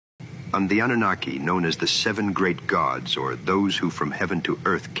On the Anunnaki, known as the seven great gods, or those who from heaven to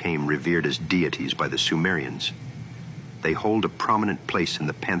earth came revered as deities by the Sumerians, they hold a prominent place in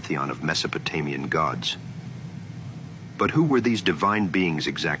the pantheon of Mesopotamian gods. But who were these divine beings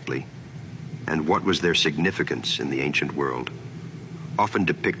exactly, and what was their significance in the ancient world? Often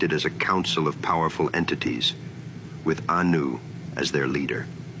depicted as a council of powerful entities, with Anu as their leader.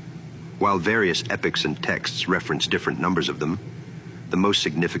 While various epics and texts reference different numbers of them, the most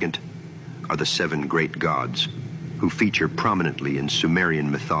significant are the seven great gods, who feature prominently in Sumerian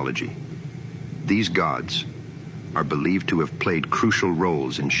mythology. These gods are believed to have played crucial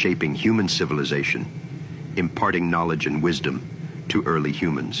roles in shaping human civilization, imparting knowledge and wisdom to early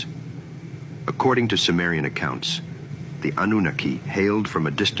humans. According to Sumerian accounts, the Anunnaki hailed from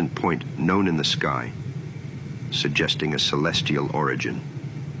a distant point known in the sky, suggesting a celestial origin.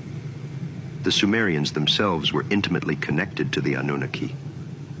 The Sumerians themselves were intimately connected to the Anunnaki,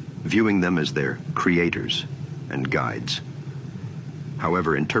 viewing them as their creators and guides.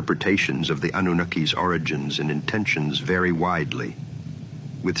 However, interpretations of the Anunnaki's origins and intentions vary widely,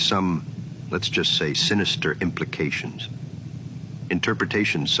 with some, let's just say, sinister implications.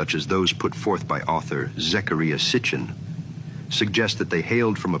 Interpretations such as those put forth by author Zecharia Sitchin suggest that they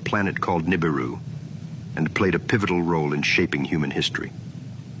hailed from a planet called Nibiru and played a pivotal role in shaping human history,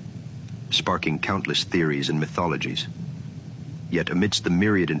 sparking countless theories and mythologies. Yet amidst the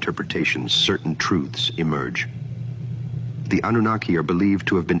myriad interpretations, certain truths emerge. The Anunnaki are believed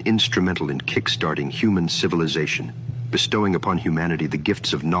to have been instrumental in kickstarting human civilization, bestowing upon humanity the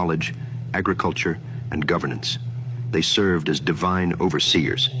gifts of knowledge, agriculture, and governance. They served as divine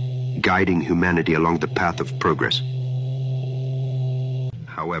overseers, guiding humanity along the path of progress.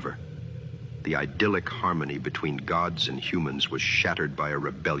 However, the idyllic harmony between gods and humans was shattered by a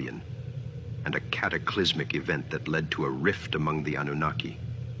rebellion and a cataclysmic event that led to a rift among the Anunnaki.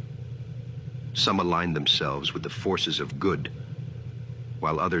 Some aligned themselves with the forces of good,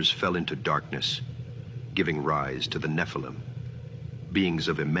 while others fell into darkness, giving rise to the Nephilim, beings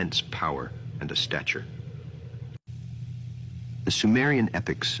of immense power and a stature. The Sumerian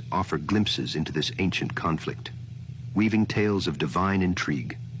epics offer glimpses into this ancient conflict, weaving tales of divine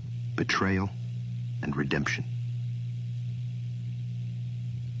intrigue, betrayal, and redemption.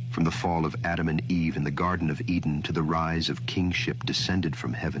 From the fall of Adam and Eve in the Garden of Eden to the rise of kingship descended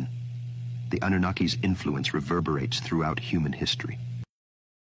from heaven, the Anunnaki's influence reverberates throughout human history.